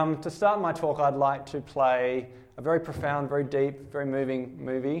To start my talk, I'd like to play a very profound, very deep, very moving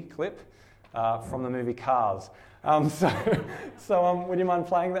movie clip from the movie Cars. Would you mind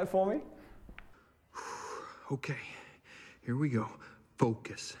playing that for me? Okay, here we go.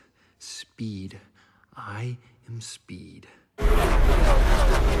 Focus. Speed. I am speed.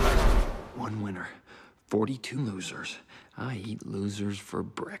 One winner. 42 losers. I eat losers for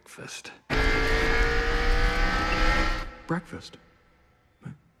breakfast. Breakfast?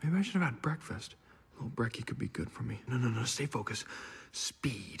 Maybe I should have had breakfast. A little brekkie could be good for me. No, stay focused.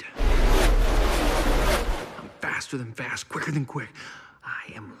 Speed. I'm faster than fast, quicker than quick.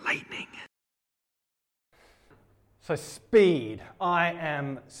 I am lightning. So speed, I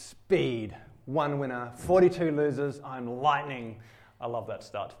am speed. One winner, 42 losers, I'm lightning. I love that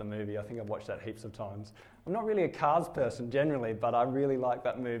start to the movie. I think I've watched that heaps of times. I'm not really a Cars person generally, but I really like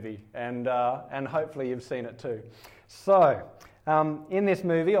that movie, and hopefully you've seen it too. So, in this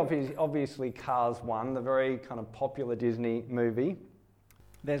movie, obviously Cars 1, the very kind of popular Disney movie,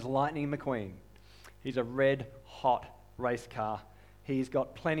 there's Lightning McQueen. He's a red hot race car. He's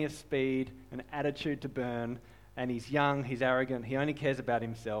got plenty of speed, an attitude to burn, and he's young, he's arrogant, he only cares about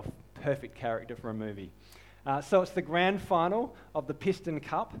himself. Perfect character for a movie. So it's the grand final of the Piston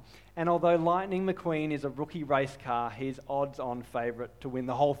Cup, and although Lightning McQueen is a rookie race car, he's odds-on favourite to win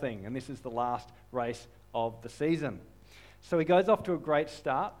the whole thing, and this is the last race of the season. So he goes off to a great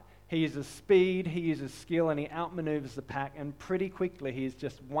start. He uses speed, he uses skill, and he outmaneuvers the pack, and pretty quickly, he's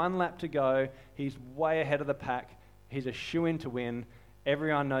just one lap to go, he's way ahead of the pack, he's a shoo-in to win,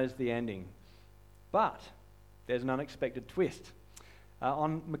 everyone knows the ending. But there's an unexpected twist.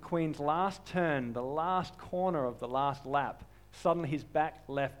 On McQueen's last turn, the last corner of the last lap, suddenly his back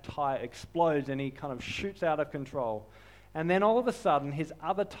left tyre explodes and he kind of shoots out of control. And then all of a sudden, his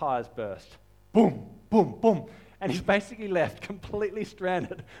other tyres burst. Boom, boom, boom. And he's basically left completely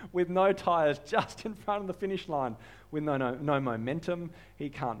stranded with no tyres just in front of the finish line with no momentum. He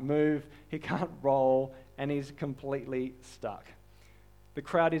can't move, he can't roll, and he's completely stuck. The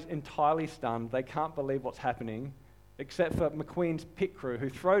crowd is entirely stunned. They can't believe what's happening, except for McQueen's pit crew, who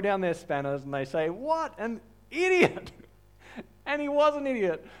throw down their spanners and they say, "What an idiot!" And he was an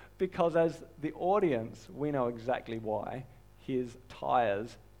idiot, because as the audience, we know exactly why. His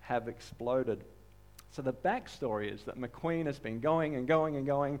tyres have exploded. So the backstory is that McQueen has been going and going and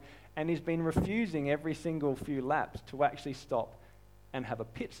going, and he's been refusing every single few laps to actually stop and have a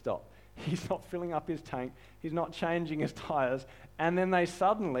pit stop. He's not filling up his tank, he's not changing his tyres, and then they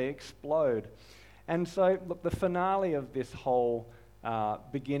suddenly explode. And so, look, the finale of this whole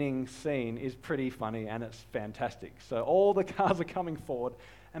beginning scene is pretty funny, and it's fantastic. So all the cars are coming forward,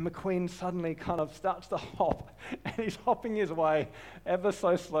 and McQueen suddenly kind of starts to hop, and he's hopping his way ever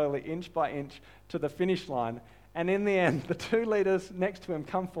so slowly, inch by inch, to the finish line. And in the end, the two leaders next to him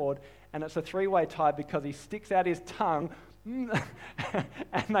come forward, and it's a three-way tie because he sticks out his tongue, and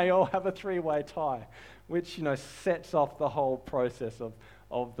they all have a three-way tie, which, sets off the whole process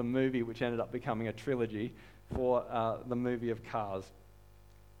of the movie, which ended up becoming a trilogy for the movie of Cars.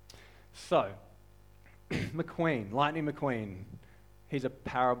 So, McQueen, Lightning McQueen, he's a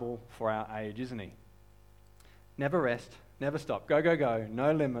parable for our age, isn't he? Never rest, never stop, go, go, go,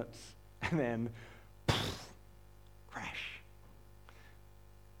 no limits, and then crash.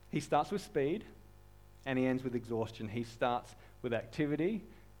 He starts with speed, and he ends with exhaustion. He starts with activity,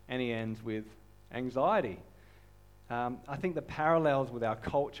 and he ends with anxiety. I think the parallels with our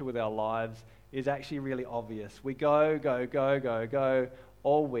culture, with our lives, is actually really obvious. We go, go, go, go, go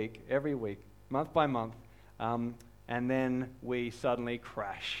all week, every week, month by month, and then we suddenly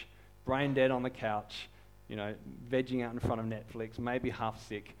crash, brain dead on the couch, vegging out in front of Netflix, maybe half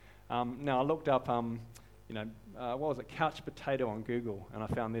sick. Now, I looked up, what was it, couch potato on Google, and I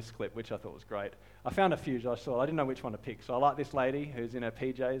found this clip, which I thought was great. I found a few, I didn't know which one to pick. So I like this lady who's in her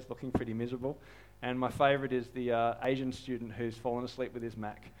PJs, looking pretty miserable. And my favourite is the Asian student who's fallen asleep with his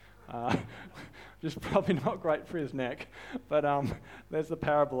Mac. Just probably not great for his neck. But there's the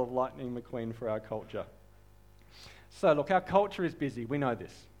parable of Lightning McQueen for our culture. So look, our culture is busy. We know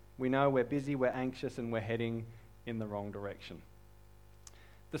this. We know we're busy, we're anxious, and we're heading in the wrong direction.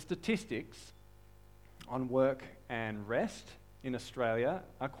 The statistics on work and rest in Australia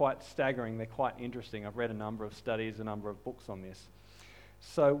are quite staggering. They're quite interesting. I've read a number of studies, a number of books on this.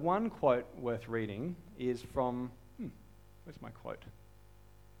 So one quote worth reading is from, where's my quote?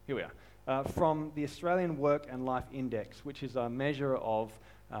 Here we are. From the Australian Work and Life Index, which is a measure of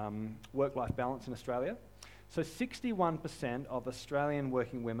work-life balance in Australia. So 61% of Australian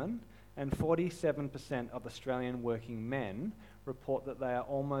working women and 47% of Australian working men report that they are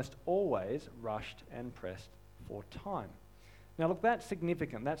almost always rushed and pressed for time. Now look, that's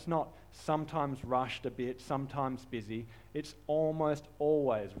significant. That's not sometimes rushed a bit, sometimes busy. It's almost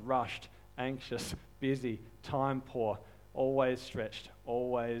always rushed, anxious, busy, time poor, always stretched,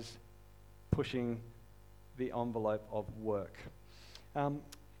 always pushing the envelope of work. And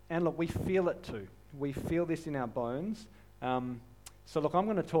look, we feel it too. We feel this in our bones. So look, I'm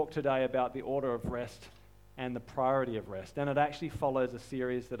going to talk today about the order of rest and the priority of rest. And it actually follows a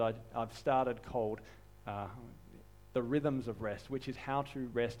series that I've started called The Rhythms of Rest, which is how to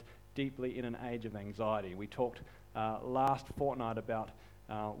rest deeply in an age of anxiety. We talked last fortnight about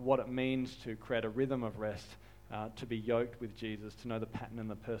what it means to create a rhythm of rest, to be yoked with Jesus, to know the pattern and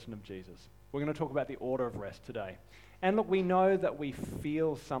the person of Jesus. We're going to talk about the order of rest today. And look, we know that we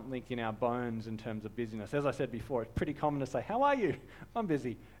feel something in our bones in terms of busyness. As I said before, it's pretty common to say, "How are you?" "I'm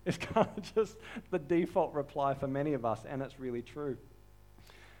busy." It's kind of just the default reply for many of us, and it's really true.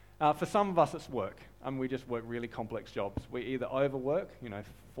 For some of us, it's work. We just work really complex jobs. We either overwork,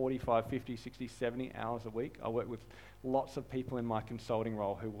 45, 50, 60, 70 hours a week. I work with lots of people in my consulting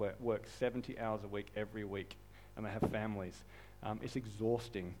role who work 70 hours a week every week, and they have families. It's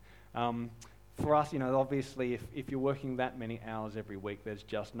exhausting. For us, obviously, if you're working that many hours every week, there's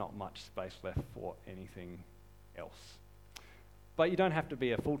just not much space left for anything else. But you don't have to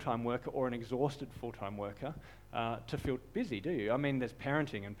be a full-time worker or an exhausted full-time worker to feel busy, do you? There's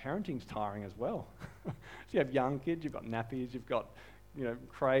parenting, and parenting's tiring as well. So you have young kids, you've got nappies, you've got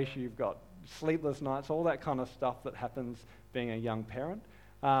creche, you've got sleepless nights, all that kind of stuff that happens being a young parent.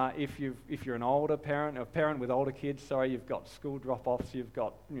 If you're an older parent, a parent with older kids, you've got school drop-offs, you've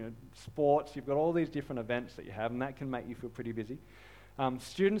got sports, you've got all these different events that you have, and that can make you feel pretty busy.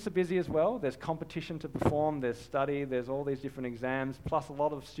 Students are busy as well. There's competition to perform, there's study, there's all these different exams, plus a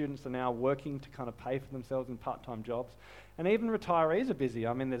lot of students are now working to kind of pay for themselves in part-time jobs. And even retirees are busy.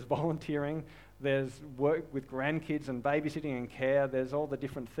 There's volunteering, there's work with grandkids and babysitting and care, there's all the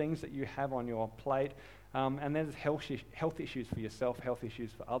different things that you have on your plate. And there's health issues for yourself, health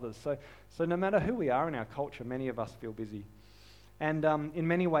issues for others. So no matter who we are in our culture, many of us feel busy. And in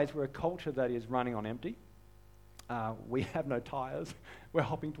many ways, we're a culture that is running on empty. We have no tyres. We're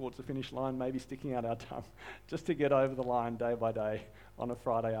hopping towards the finish line, maybe sticking out our tongue, just to get over the line day by day on a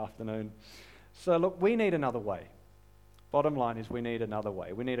Friday afternoon. So look, we need another way. Bottom line is we need another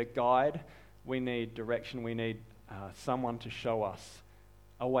way. We need a guide. We need direction. We need someone to show us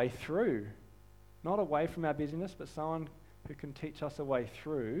a way through. Not away from our busyness, but someone who can teach us a way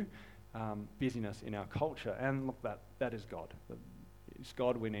through busyness in our culture. And look, that is God. It's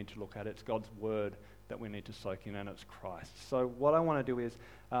God we need to look at. It's God's word that we need to soak in, and it's Christ. So what I want to do is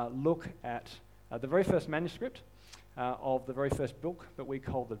look at the very first manuscript of the very first book that we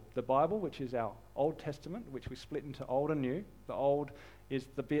call the Bible, which is our Old Testament, which we split into Old and New. The Old is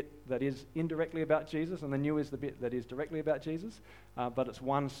the bit that is indirectly about Jesus, and the New is the bit that is directly about Jesus, but it's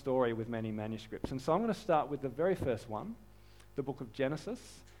one story with many manuscripts. And so I'm going to start with the very first one, the book of Genesis,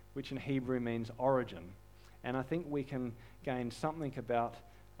 which in Hebrew means origin. And I think we can gain something about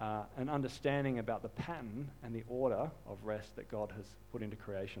an understanding about the pattern and the order of rest that God has put into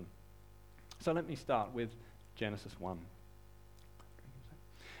creation. So let me start with Genesis 1.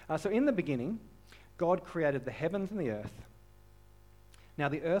 So in the beginning, God created the heavens and the earth. Now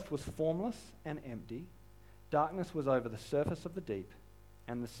the earth was formless and empty. Darkness was over the surface of the deep,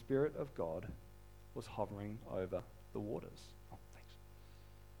 and the Spirit of God was hovering over the waters. Oh, thanks.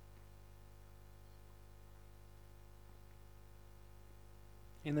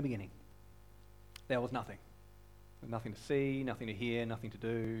 In the beginning, there was nothing. There was nothing to see, nothing to hear, nothing to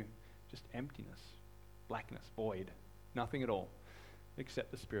do, just emptiness, blackness, void, nothing at all,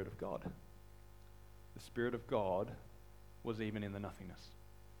 except the Spirit of God. The Spirit of God was even in the nothingness.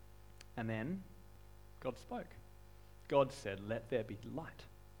 And then God spoke. God said, "Let there be light."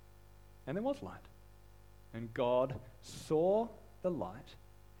 And there was light. And God saw the light,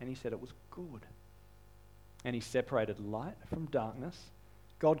 and he said it was good. And he separated light from darkness.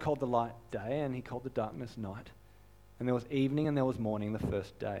 God called the light day, and he called the darkness night. And there was evening and there was morning the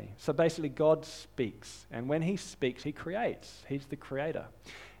first day. So basically God speaks. And when he speaks, he creates. He's the creator.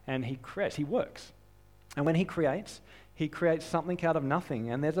 And he creates, he works. And when he creates something out of nothing.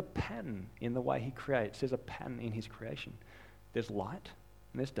 And there's a pattern in the way he creates. There's a pattern in his creation. There's light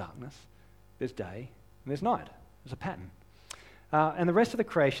and there's darkness. There's day and there's night. There's a pattern. And the rest of the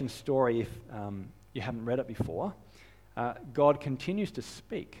creation story, if you haven't read it before, God continues to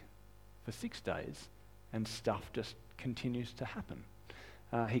speak for 6 days, and stuff just continues to happen.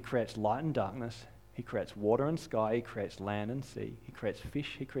 He creates light and darkness. He creates water and sky. He creates land and sea. He creates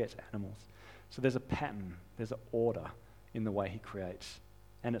fish. He creates animals. So there's a pattern. There's an order in the way he creates,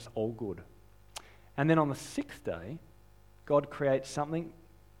 and it's all good. And then on the 6th day, God creates something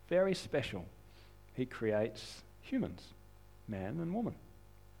very special. He creates humans, man and woman,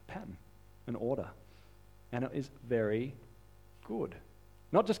 a pattern, an order. And it is very good.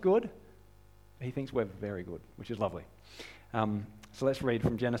 Not just good, he thinks we're very good, which is lovely. So let's read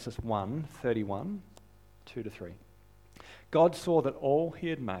from Genesis 1:31, 2-3. God saw all he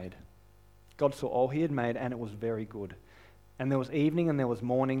had made, and it was very good. And there was evening and there was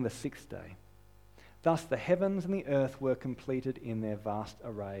morning the sixth day. Thus the heavens and the earth were completed in their vast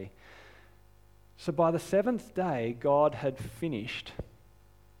array. So by the seventh day, God had finished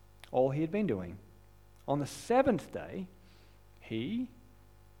all he had been doing. On the seventh day, he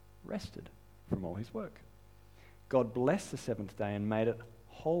rested from all his work. God blessed the seventh day and made it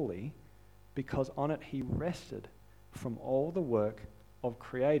holy, because on it he rested from all the work of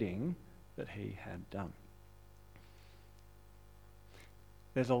creating that he had done.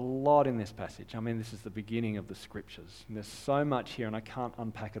 There's a lot in this passage. I mean, this is the beginning of the scriptures. And there's so much here, and I can't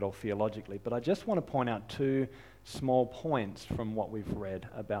unpack it all theologically, but I just want to point out two small points from what we've read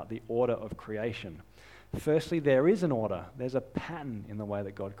about the order of creation. Firstly, there is an order. There's a pattern in the way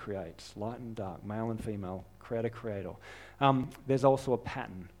that God creates. Light and dark, male and female, creator. There's also a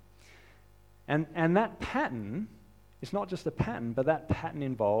pattern. And that pattern is not just a pattern, but that pattern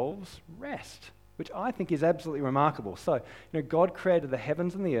involves rest, which I think is absolutely remarkable. So, God created the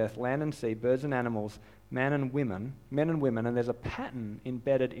heavens and the earth, land and sea, birds and animals, men and women, and there's a pattern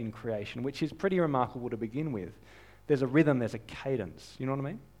embedded in creation, which is pretty remarkable to begin with. There's a rhythm, there's a cadence. You know what I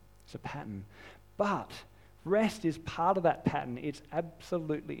mean? It's a pattern. But rest is part of that pattern. It's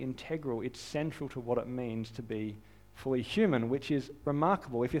absolutely integral. It's central to what it means to be fully human, which is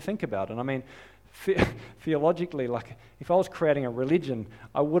remarkable if you think about it. I mean, theologically, like if I was creating a religion,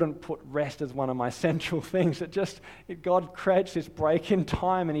 I wouldn't put rest as one of my central things. God creates this break in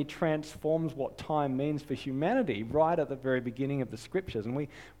time, and he transforms what time means for humanity right at the very beginning of the scriptures. And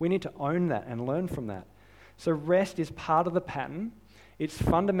we need to own that and learn from that. So rest is part of the pattern. It's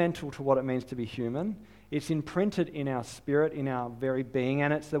fundamental to what it means to be human. It's imprinted in our spirit, in our very being,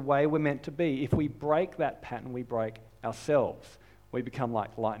 and it's the way we're meant to be. If we break that pattern, we break ourselves. We become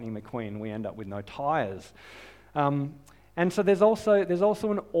like Lightning McQueen. We end up with no tires. And so there's also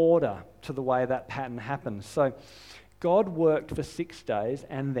an order to the way that pattern happens. So God worked for 6 days,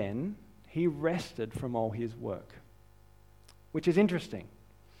 and then he rested from all his work, which is interesting.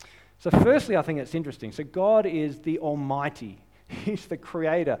 So firstly, I think it's interesting. So God is the Almighty. He's the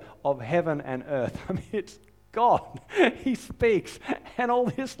creator of heaven and earth. I mean, it's God. He speaks, and all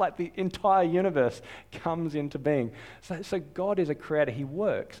this, like the entire universe, comes into being. So God is a creator. He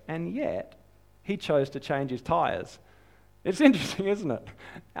works, and yet he chose to change his tires. It's interesting, isn't it?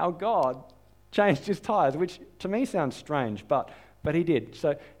 Our God changed his tires, which to me sounds strange, but he did.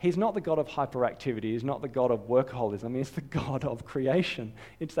 So he's not the God of hyperactivity. He's not the God of workaholism. He's the God of creation.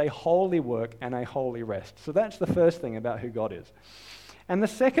 It's a holy work and a holy rest. So that's the first thing about who God is. And the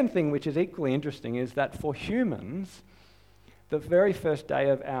second thing, which is equally interesting, is that for humans, the very first day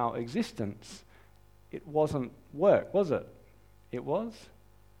of our existence, it wasn't work, was it? It was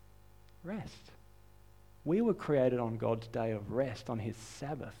rest. We were created on God's day of rest, on his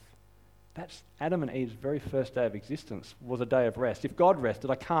Sabbath. That's Adam and Eve's very first day of existence was a day of rest. If God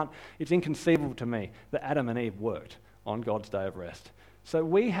rested, it's inconceivable to me that Adam and Eve worked on God's day of rest. So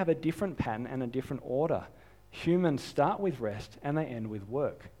we have a different pattern and a different order. Humans start with rest and they end with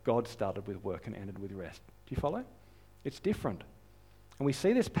work. God started with work and ended with rest. Do you follow? It's different. And we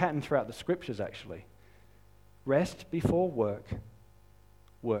see this pattern throughout the scriptures, actually. Rest before work,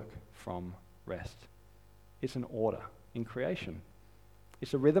 work from rest. It's an order in creation.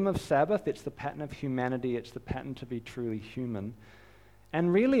 It's a rhythm of Sabbath. It's the pattern of humanity. It's the pattern to be truly human.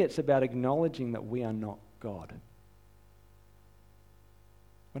 And really, it's about acknowledging that we are not God.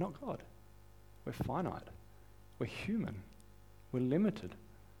 We're not God. We're finite. We're human. We're limited.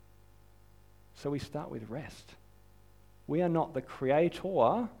 So we start with rest. We are not the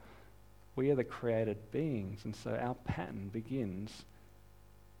creator. We are the created beings. And so our pattern begins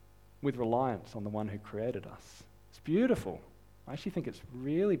with reliance on the one who created us. It's beautiful. I actually think it's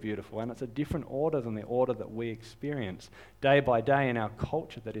really beautiful, and it's a different order than the order that we experience day by day in our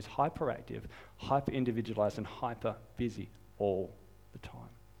culture that is hyperactive, hyper-individualized, and hyper-busy all the time.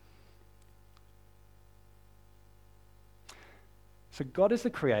 So God is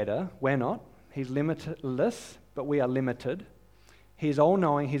the creator. We're not. He's limitless, but we are limited. He's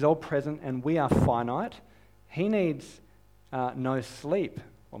all-knowing, he's all-present, and we are finite. He needs no sleep.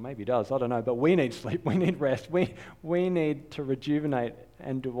 Well, maybe he does, I don't know, but we need sleep, we need rest, we need to rejuvenate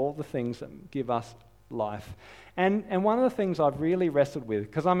and do all the things that give us life. And one of the things I've really wrestled with,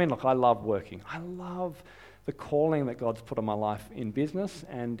 because I love working. I love the calling that God's put on my life in business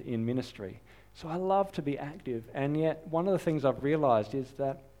and in ministry. So I love to be active, and yet one of the things I've realized is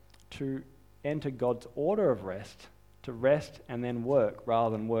that to enter God's order of rest, to rest and then work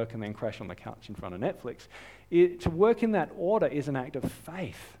rather than work and then crash on the couch in front of Netflix, to work in that order is an act of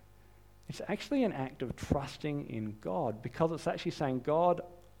faith. It's actually an act of trusting in God, because it's actually saying, God,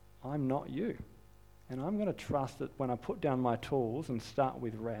 I'm not you. And I'm going to trust that when I put down my tools and start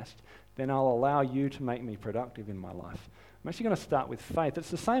with rest, then I'll allow you to make me productive in my life. I'm actually going to start with faith. It's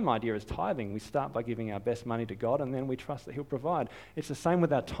the same idea as tithing. We start by giving our best money to God, and then we trust that he'll provide. It's the same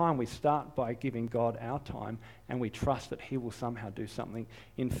with our time. We start by giving God our time, and we trust that he will somehow do something.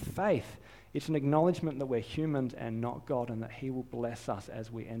 In faith, it's an acknowledgement that we're humans and not God, and that he will bless us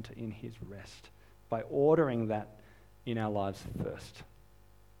as we enter in his rest by ordering that in our lives first.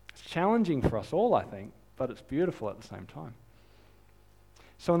 It's challenging for us all, I think, but it's beautiful at the same time.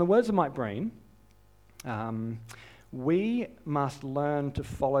 So in the words of Mike Breen, we must learn to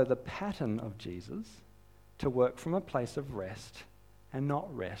follow the pattern of Jesus, to work from a place of rest and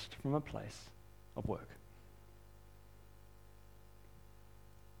not rest from a place of work.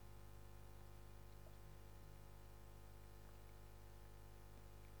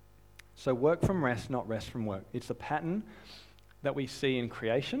 So work from rest, not rest from work. It's a pattern that we see in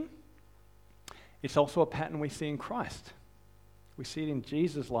creation. It's also a pattern we see in Christ. We see it in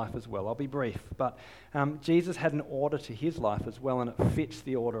Jesus' life as well. I'll be brief, but Jesus had an order to his life as well, and it fits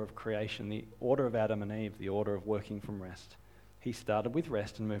the order of creation, the order of Adam and Eve, the order of working from rest. He started with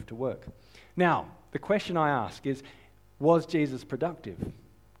rest and moved to work. Now, the question I ask is, was Jesus productive?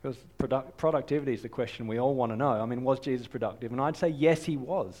 Because productivity is the question we all want to know. I mean, was Jesus productive? And I'd say yes, he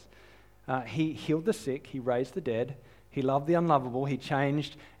was. He healed the sick, he raised the dead, he loved the unlovable, he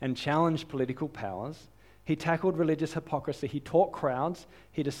changed and challenged political powers, he tackled religious hypocrisy, he taught crowds,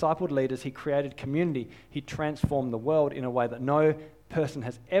 he discipled leaders, he created community, he transformed the world in a way that no person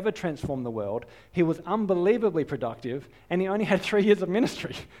has ever transformed the world. He was unbelievably productive, and he only had 3 years of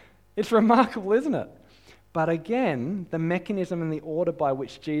ministry. It's remarkable, isn't it? But again, the mechanism and the order by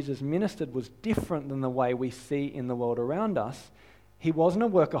which Jesus ministered was different than the way we see in the world around us. He wasn't a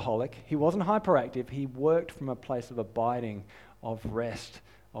workaholic, he wasn't hyperactive, he worked from a place of abiding, of rest,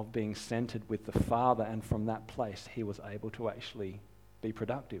 of being centered with the Father, and from that place he was able to actually be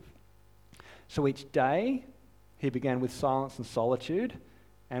productive. So each day he began with silence and solitude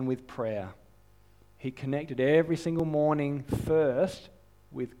and with prayer. He connected every single morning first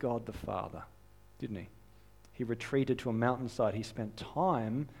with God the Father, didn't he? He retreated to a mountainside, he spent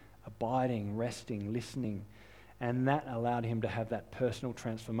time abiding, resting, listening, and that allowed him to have that personal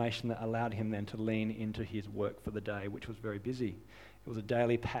transformation that allowed him then to lean into his work for the day, which was very busy. It was a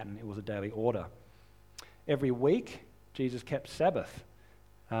daily pattern. It was a daily order. Every week, Jesus kept Sabbath.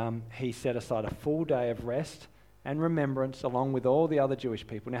 He set aside a full day of rest and remembrance along with all the other Jewish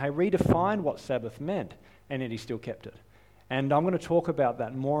people. Now, he redefined what Sabbath meant, and yet he still kept it. And I'm going to talk about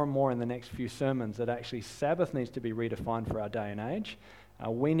that more and more in the next few sermons, that actually Sabbath needs to be redefined for our day and age.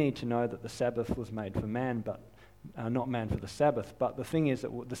 We need to know that the Sabbath was made for man, but not man for the Sabbath, but the thing is that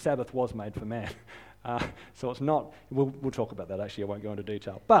the Sabbath was made for man. So it's not, we'll talk about that actually, I won't go into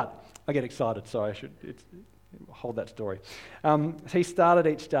detail. But I get excited, so I should hold that story. So he started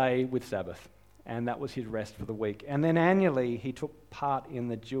each day with Sabbath, and that was his rest for the week. And then annually, he took part in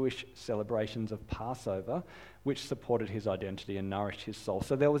the Jewish celebrations of Passover, which supported his identity and nourished his soul.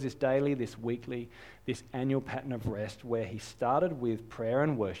 So there was this daily, this weekly, this annual pattern of rest where he started with prayer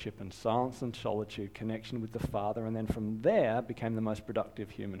and worship and silence and solitude, connection with the Father, and then from there became the most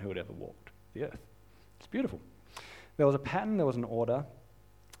productive human who had ever walked the earth. It's beautiful. There was a pattern, there was an order,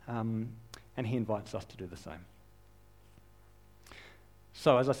 and he invites us to do the same.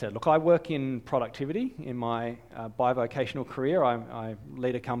 So as I said, look, I work in productivity in my bivocational career. I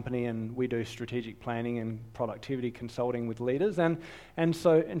lead a company and we do strategic planning and productivity consulting with leaders. And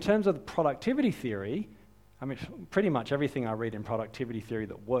so in terms of the productivity theory, I mean, pretty much everything I read in productivity theory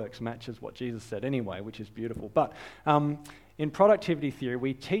that works matches what Jesus said anyway, which is beautiful. But in productivity theory,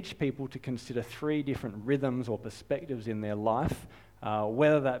 we teach people to consider 3 different rhythms or perspectives in their life,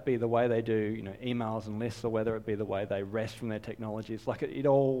 whether that be the way they do emails and lists, or whether it be the way they rest from their technologies. Like it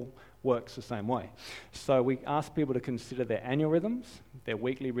all works the same way. So we ask people to consider their annual rhythms, their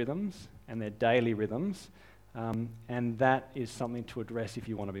weekly rhythms, and their daily rhythms, and that is something to address if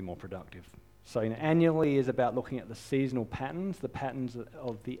you want to be more productive. So annually is about looking at the seasonal patterns, the patterns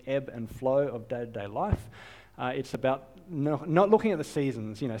of the ebb and flow of day-to-day life. It's about not looking at the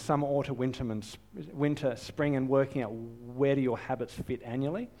seasons, summer, autumn, winter, spring, and working out where do your habits fit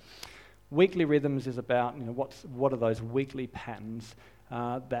annually. Weekly rhythms is about what are those weekly patterns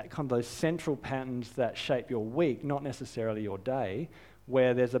that kind of those central patterns that shape your week, not necessarily your day,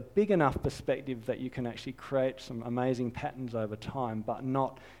 where there's a big enough perspective that you can actually create some amazing patterns over time, but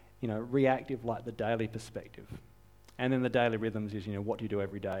not, reactive like the daily perspective. And then the daily rhythms is, what do you do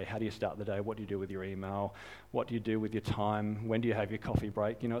every day? How do you start the day? What do you do with your email? What do you do with your time? When do you have your coffee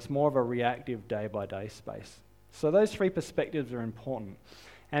break? It's more of a reactive day-by-day space. So those three perspectives are important.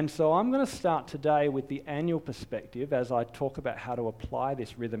 And so I'm going to start today with the annual perspective as I talk about how to apply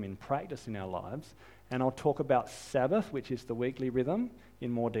this rhythm in practice in our lives. And I'll talk about Sabbath, which is the weekly rhythm, in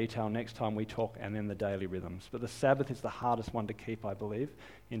more detail next time we talk, and then the daily rhythms. But the Sabbath is the hardest one to keep, I believe,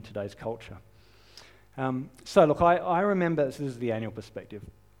 in today's culture. So look, I remember, this is the annual perspective.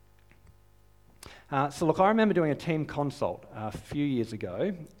 I remember doing a team consult a few years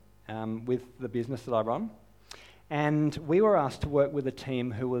ago with the business that I run, and we were asked to work with a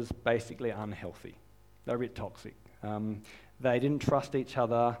team who was basically unhealthy. They were a bit toxic. They didn't trust each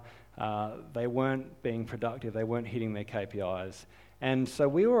other, they weren't being productive, they weren't hitting their KPIs. And so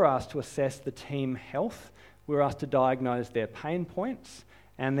we were asked to assess the team health, we were asked to diagnose their pain points,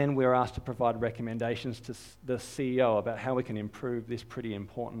 and then we were asked to provide recommendations to the CEO about how we can improve this pretty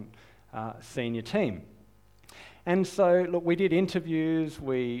important senior team. And so, look, we did interviews,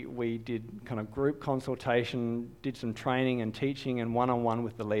 we did kind of group consultation, did some training and teaching and one-on-one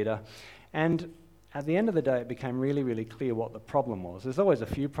with the leader. And at the end of the day, it became really, really clear what the problem was. There's always a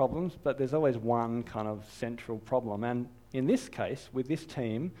few problems, but there's always one kind of central problem. And in this case, with this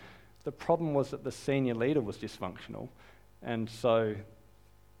team, the problem was that the senior leader was dysfunctional. And so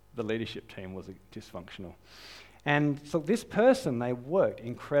the leadership team was dysfunctional. And so this person, they worked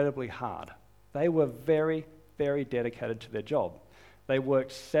incredibly hard. They were very, very dedicated to their job. They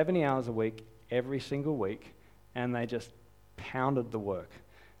worked 70 hours a week, every single week, and they just pounded the work.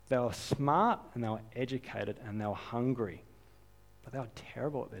 They were smart, and they were educated, and they were hungry. But they were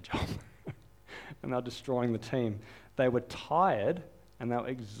terrible at their job. And they were destroying the team. They were tired, and they were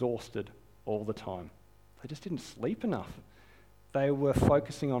exhausted all the time. They just didn't sleep enough. They were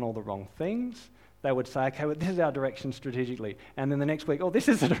focusing on all the wrong things. They would say, okay, well, this is our direction strategically. And then the next week, oh, this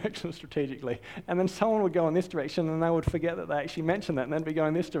is the direction strategically. And then someone would go in this direction, and they would forget that they actually mentioned that, and then be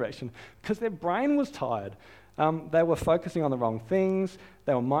going this direction because their brain was tired. They were focusing on the wrong things.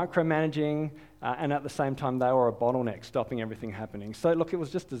 They were micromanaging, and at the same time, they were a bottleneck, stopping everything happening. So, look, it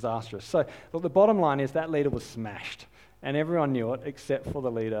was just disastrous. So, look, the bottom line is that leader was smashed, and everyone knew it except for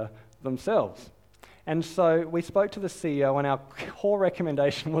the leader themselves. And so we spoke to the CEO, and our core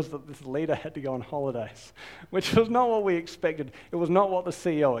recommendation was that this leader had to go on holidays, which was not what we expected. It was not what the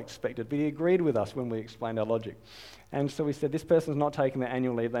CEO expected, but he agreed with us when we explained our logic. And so we said, this person's not taking their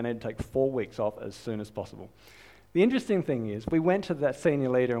annual leave, they need to take 4 weeks off as soon as possible. The interesting thing is, we went to that senior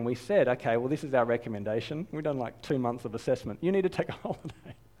leader and we said, okay, well, this is our recommendation. We've done like 2 months of assessment. You need to take a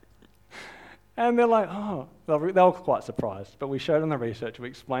holiday. And they're like, oh, they were quite surprised. But we showed them the research, we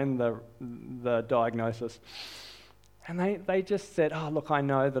explained the diagnosis. And they just said, oh, look, I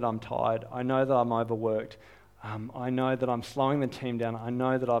know that I'm tired. I know that I'm overworked. I know that I'm slowing the team down. I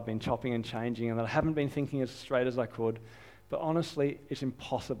know that I've been chopping and changing and that I haven't been thinking as straight as I could. But honestly, it's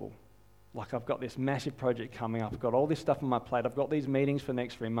impossible. Like, I've got this massive project coming up. I've got all this stuff on my plate. I've got these meetings for the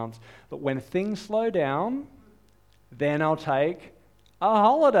next 3 months. But when things slow down, then I'll take a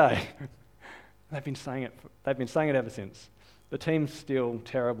holiday. They've been saying it ever since. The team's still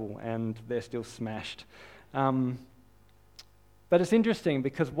terrible and they're still smashed. But it's interesting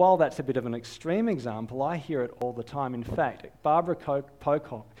because while that's a bit of an extreme example, I hear it all the time. In fact, Barbara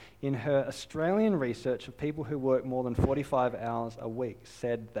Pocock, in her Australian research of people who work more than 45 hours a week,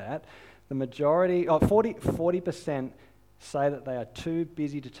 said that the majority, 40% say that they are too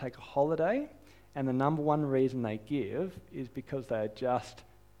busy to take a holiday, and the number one reason they give is because they are just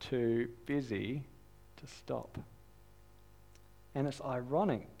too busy to stop. And it's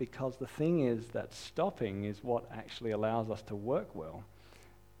ironic because the thing is that stopping is what actually allows us to work well.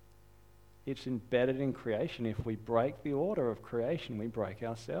 It's embedded in creation. If we break the order of creation, we break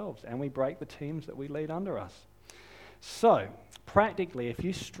ourselves and we break the teams that we lead under us. So, practically, if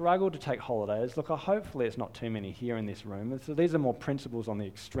you struggle to take holidays, look, hopefully it's not too many here in this room. So these are more principles on the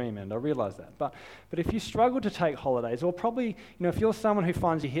extreme end, I realise that. But if you struggle to take holidays, or probably, if you're someone who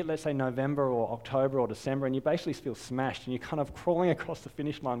finds you hit, let's say, November or October or December, and you basically feel smashed, and you're kind of crawling across the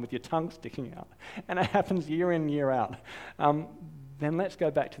finish line with your tongue sticking out, and it happens year in, year out, then let's go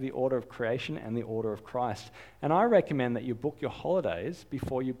back to the order of creation and the order of Christ. And I recommend that you book your holidays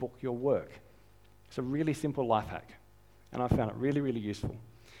before you book your work. It's a really simple life hack. And I found it really, really useful.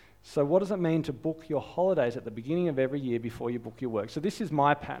 So what does it mean to book your holidays at the beginning of every year before you book your work? So this is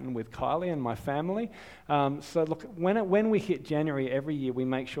my pattern with Kylie and my family. So look, when we hit January every year, we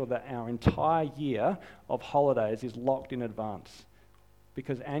make sure that our entire year of holidays is locked in advance.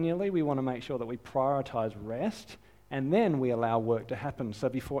 Because annually, we want to make sure that we prioritize rest, and then we allow work to happen. So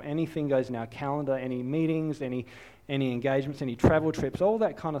before anything goes in our calendar, any meetings, any engagements, any travel trips, all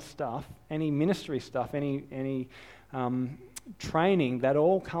that kind of stuff, any ministry stuff, any training, that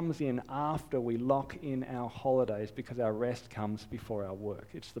all comes in after we lock in our holidays, because our rest comes before our work.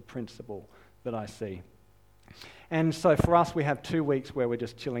 It's the principle that I see. And so for us, we have 2 weeks where we're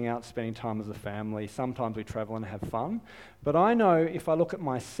just chilling out, spending time as a family. Sometimes we travel and have fun. But I know if I look at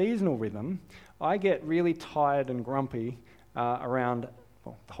my seasonal rhythm, I get really tired and grumpy around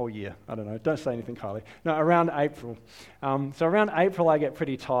the whole year. I don't know. Don't say anything, Kylie. No, around April. So around April, I get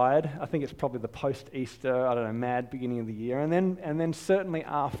pretty tired. I think it's probably the post-Easter, mad beginning of the year. And then certainly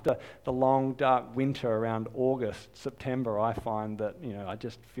after the long, dark winter around August, September, I find that, I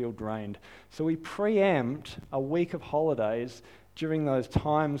just feel drained. So we preempt a week of holidays during those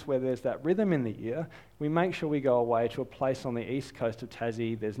times where there's that rhythm in the year. We make sure we go away to a place on the east coast of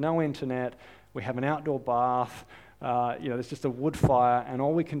Tassie. There's no internet. We have an outdoor bath. There's just a wood fire, and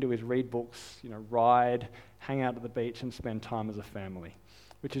all we can do is read books, ride, hang out at the beach, and spend time as a family,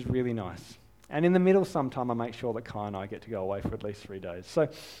 which is really nice. And in the middle, sometime I make sure that Kai and I get to go away for at least 3 days. So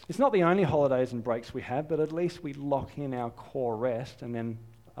it's not the only holidays and breaks we have, but at least we lock in our core rest and then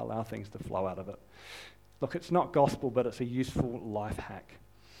allow things to flow out of it. Look, it's not gospel, but it's a useful life hack.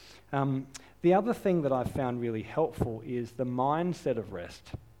 The other thing that I've found really helpful is the mindset of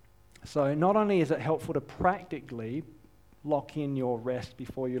rest. So not only is it helpful to practically lock in your rest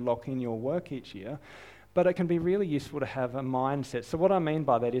before you lock in your work each year, but it can be really useful to have a mindset. So what I mean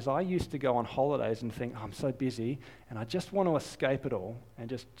by that is I used to go on holidays and think, I'm so busy and I just want to escape it all and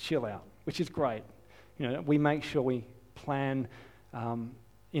just chill out, which is great. We make sure we plan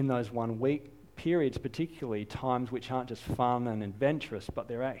in those 1 week periods, particularly times which aren't just fun and adventurous, but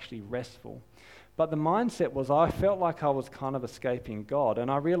they're actually restful. But the mindset was I felt like I was kind of escaping God, and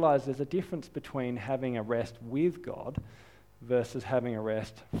I realized there's a difference between having a rest with God versus having a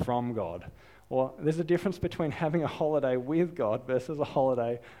rest from God. Or there's a difference between having a holiday with God versus a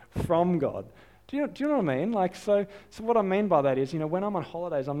holiday from God. Do you know what I mean? So what I mean by that is, when I'm on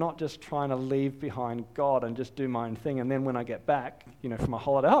holidays, I'm not just trying to leave behind God and just do my own thing, and then when I get back, from a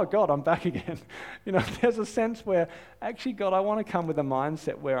holiday, oh God, I'm back again. There's a sense where, actually, God, I want to come with a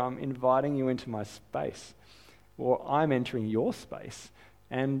mindset where I'm inviting you into my space, or I'm entering your space,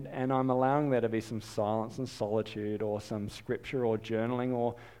 and I'm allowing there to be some silence and solitude, or some scripture or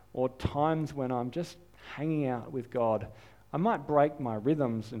journaling, or times when I'm just hanging out with God. I might break my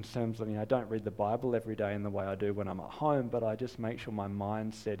rhythms in terms of, I don't read the Bible every day in the way I do when I'm at home, but I just make sure my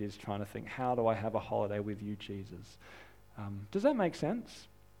mindset is trying to think, how do I have a holiday with you, Jesus? Does that make sense?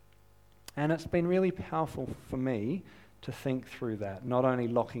 And it's been really powerful for me to think through that, not only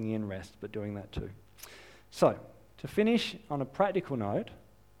locking in rest, but doing that too. So, to finish on a practical note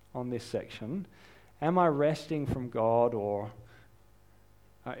on this section, am I resting from God or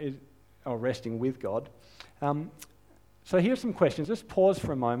resting with God? So here's some questions. Just pause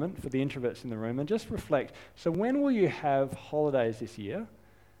for a moment for the introverts in the room and just reflect. So when will you have holidays this year?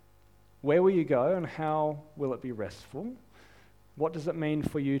 Where will you go and how will it be restful? What does it mean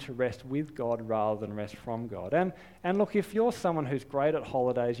for you to rest with God rather than rest from God? And look, if you're someone who's great at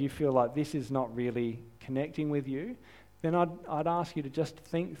holidays, you feel like this is not really connecting with you, then I'd ask you to just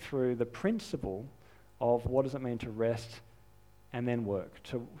think through the principle of what does it mean to rest and then work,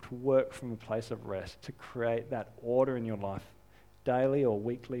 to work from a place of rest, to create that order in your life, daily or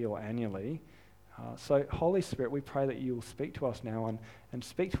weekly or annually. So Holy Spirit, we pray that you will speak to us now and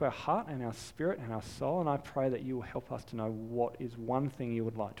speak to our heart and our spirit and our soul, and I pray that you will help us to know what is one thing you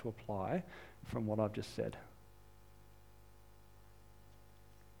would like to apply from what I've just said.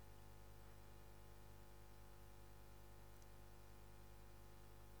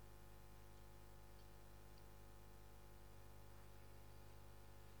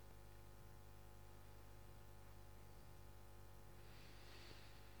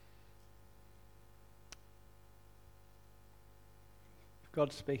 If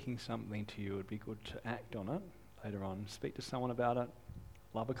God's speaking something to you, it would be good to act on it later on. Speak to someone about it,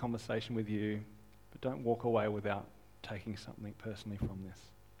 love a conversation with you, but don't walk away without taking something personally from this.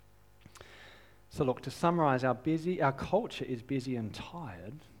 So look, to summarize, our culture is busy and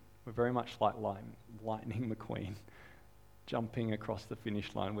tired. We're very much like Lightning McQueen, jumping across the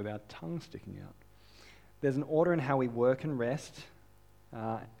finish line with our tongue sticking out. There's an order in how we work and rest.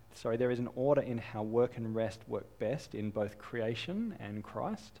 There is an order in how work and rest work best in both creation and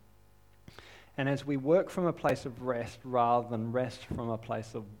Christ. And as we work from a place of rest rather than rest from a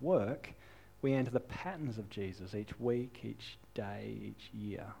place of work, we enter the patterns of Jesus each week, each day, each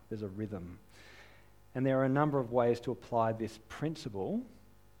year. There's a rhythm. And there are a number of ways to apply this principle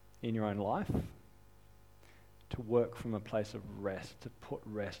in your own life, to work from a place of rest, to put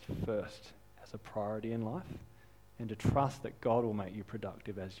rest first as a priority in life, and to trust that God will make you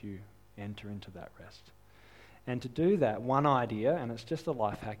productive as you enter into that rest. And to do that, one idea, and it's just a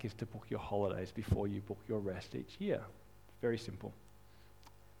life hack, is to book your holidays before you book your rest each year. Very simple.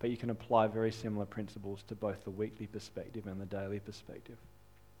 But you can apply very similar principles to both the weekly perspective and the daily perspective.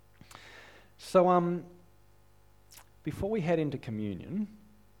 So before we head into communion,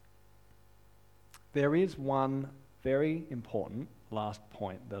 there is one very important last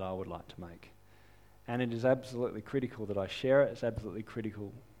point that I would like to make. And it is absolutely critical that I share it. It's absolutely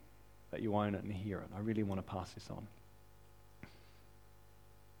critical that you own it and hear it. I really want to pass this on.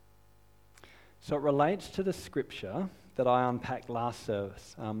 So it relates to the scripture that I unpacked last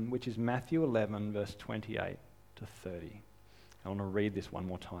service, which is Matthew 11, verse 28 to 30. I want to read this one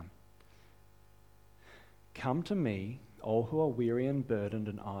more time. Come to me, all who are weary and burdened,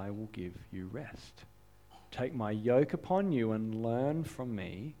 and I will give you rest. Take my yoke upon you and learn from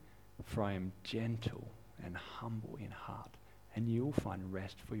me, for I am gentle and humble in heart, and you will find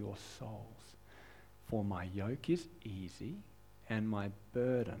rest for your souls. For my yoke is easy, and my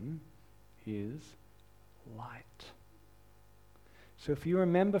burden is light. So if you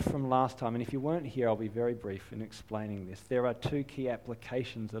remember from last time, and if you weren't here, I'll be very brief in explaining this. There are two key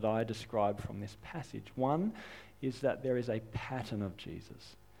applications that I describe from this passage. One is that there is a pattern of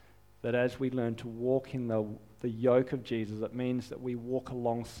Jesus. That as we learn to walk in the yoke of Jesus, it means that we walk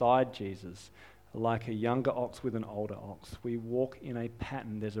alongside Jesus, like a younger ox with an older ox. We walk in a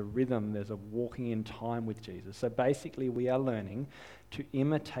pattern. There's a rhythm. There's a walking in time with Jesus. So basically, we are learning to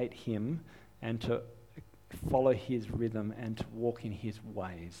imitate him and to follow his rhythm and to walk in his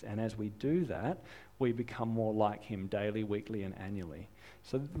ways. And as we do that, we become more like him daily, weekly, and annually.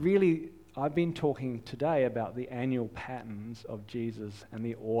 So really, I've been talking today about the annual patterns of Jesus and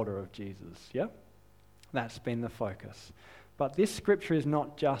the order of Jesus. Yeah? That's been the focus. But this scripture is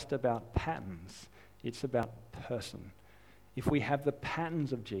not just about patterns. It's about person. If we have the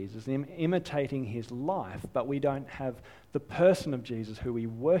patterns of Jesus, imitating his life, but we don't have the person of Jesus who we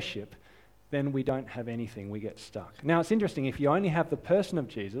worship, then we don't have anything, we get stuck. Now it's interesting, if you only have the person of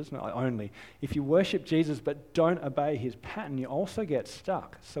Jesus, if you worship Jesus but don't obey his pattern, you also get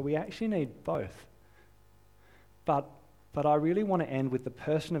stuck. So we actually need both. But I really want to end with the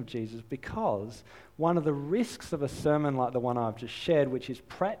person of Jesus, because one of the risks of a sermon like the one I've just shared, which is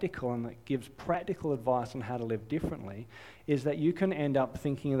practical and that gives practical advice on how to live differently, is that you can end up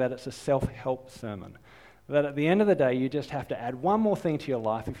thinking that it's a self-help sermon. That at the end of the day, you just have to add one more thing to your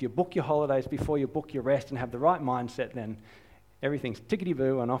life. If you book your holidays before you book your rest and have the right mindset, then everything's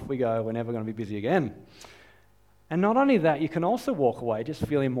tickety-boo and off we go. We're never going to be busy again. And not only that, you can also walk away just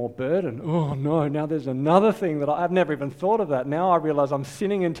feeling more burdened. Oh no, now there's another thing that I've never even thought of that. Now I realize I'm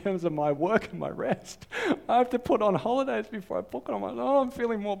sinning in terms of my work and my rest. I have to put on holidays before I book it. I'm like, I'm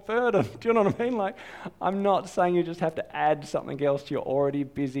feeling more burdened. Do you know what I mean? Like, I'm not saying you just have to add something else to your already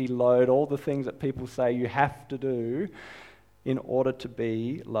busy load, all the things that people say you have to do in order to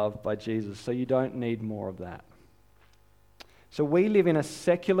be loved by Jesus. So you don't need more of that. So we live in a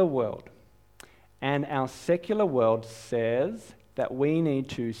secular world. And our secular world says that we need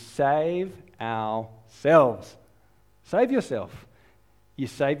to save ourselves. Save yourself. You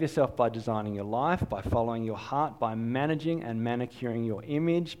save yourself by designing your life, by following your heart, by managing and manicuring your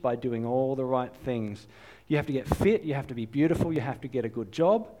image, by doing all the right things. You have to get fit, you have to be beautiful, you have to get a good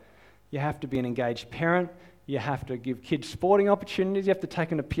job, you have to be an engaged parent, you have to give kids sporting opportunities, you have to take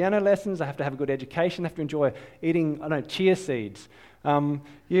them to piano lessons, they have to have a good education, they have to enjoy eating, chia seeds.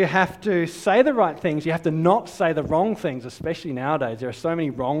 You have to say the right things. You have to not say the wrong things, especially nowadays. There are so many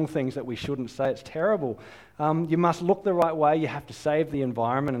wrong things that we shouldn't say. It's terrible. You must look the right way. You have to save the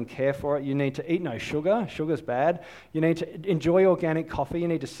environment and care for it. You need to eat no sugar. Sugar's bad. You need to enjoy organic coffee. You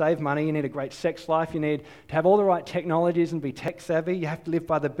need to save money. You need a great sex life. You need to have all the right technologies and be tech savvy. You have to live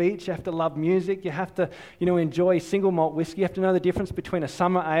by the beach. You have to love music. You have to, enjoy single malt whiskey. You have to know the difference between a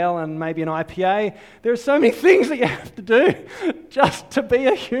summer ale and maybe an IPA. There are so many things that you have to do just to be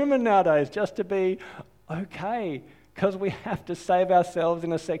a human nowadays, just to be okay. Because we have to save ourselves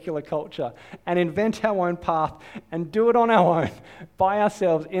in a secular culture and invent our own path and do it on our own, by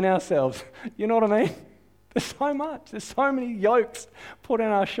ourselves, in ourselves. You know what I mean? There's so much. There's so many yokes put on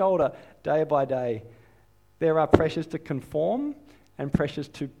our shoulder day by day. There are pressures to conform and pressures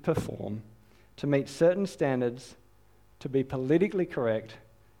to perform, to meet certain standards, to be politically correct,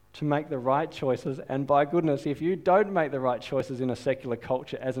 to make the right choices. And by goodness, if you don't make the right choices in a secular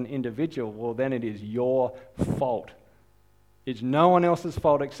culture as an individual, well, then it is your fault. It's no one else's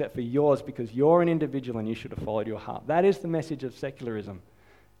fault except for yours, because you're an individual and you should have followed your heart. That is the message of secularism.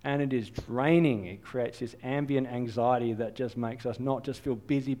 And it is draining. It creates this ambient anxiety that just makes us not just feel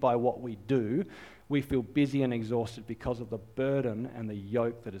busy by what we do, we feel busy and exhausted because of the burden and the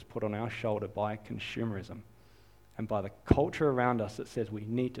yoke that is put on our shoulder by consumerism and by the culture around us that says we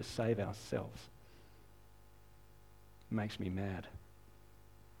need to save ourselves. It makes me mad.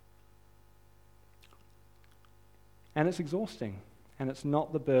 And it's exhausting, and it's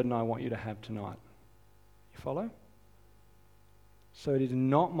not the burden I want you to have tonight. You follow? So it is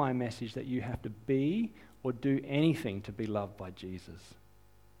not my message that you have to be or do anything to be loved by Jesus.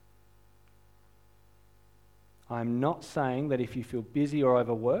 I'm not saying that if you feel busy or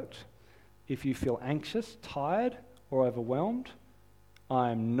overworked, if you feel anxious, tired, or overwhelmed,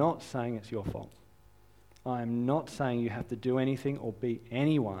 I'm not saying it's your fault. I'm not saying you have to do anything or be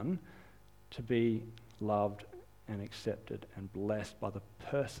anyone to be loved and accepted and blessed by the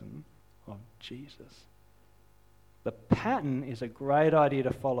person of Jesus. The pattern is a great idea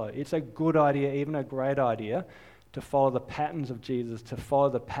to follow. It's a good idea, even a great idea, to follow the patterns of Jesus, to follow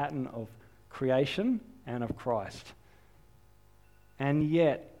the pattern of creation and of Christ. And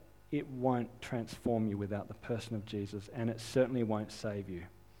yet, it won't transform you without the person of Jesus, and it certainly won't save you.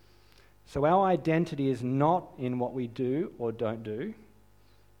 So our identity is not in what we do or don't do.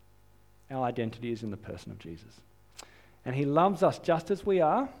 Our identity is in the person of Jesus. And he loves us just as we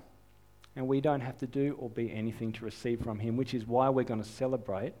are, and we don't have to do or be anything to receive from him, which is why we're going to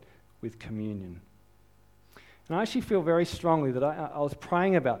celebrate with communion. And I actually feel very strongly that I was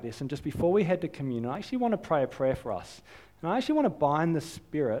praying about this, and just before we head to communion, I actually want to pray a prayer for us. And I actually want to bind the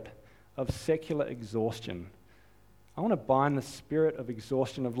spirit of secular exhaustion. I want to bind the spirit of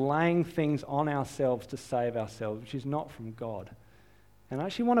exhaustion, of laying things on ourselves to save ourselves, which is not from God. And I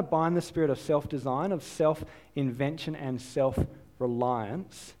actually want to bind the spirit of self-design, of self-invention and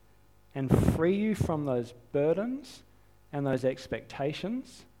self-reliance, and free you from those burdens and those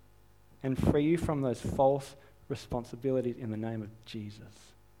expectations, and free you from those false responsibilities in the name of Jesus.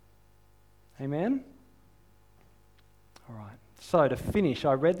 Amen? All right. So to finish,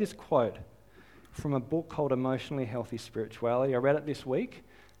 I read this quote from a book called Emotionally Healthy Spirituality. I read it this week,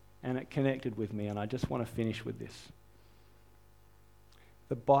 and it connected with me, and I just want to finish with this.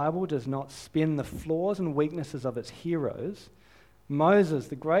 The Bible does not spin the flaws and weaknesses of its heroes. Moses,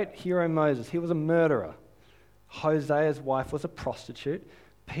 the great hero Moses, he was a murderer. Hosea's wife was a prostitute.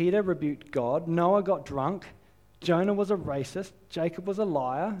 Peter rebuked God. Noah got drunk. Jonah was a racist. Jacob was a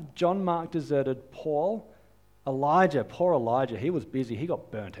liar. John Mark deserted Paul. Poor Elijah, he was busy. He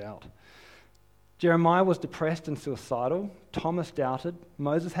got burnt out. Jeremiah was depressed and suicidal. Thomas doubted.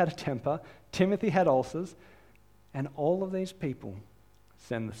 Moses had a temper. Timothy had ulcers. And all of these people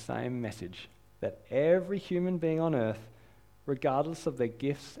send the same message, that every human being on earth, regardless of their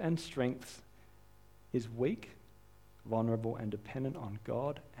gifts and strengths, is weak, vulnerable, and dependent on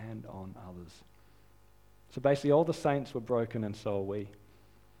God and on others. So basically, all the saints were broken, and so are we.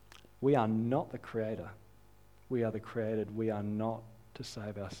 We are not the creator. We are the created. We are not to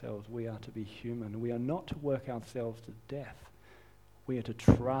save ourselves. We are to be human. We are not to work ourselves to death. We are to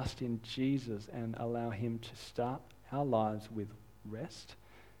trust in Jesus and allow him to start our lives with rest,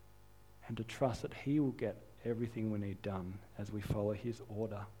 and to trust that he will get everything we need done as we follow his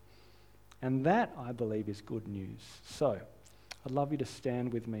order. And that, I believe, is good news. So, I'd love you to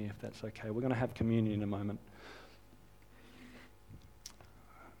stand with me if that's okay. We're going to have communion in a moment.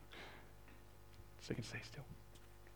 So you can stay still.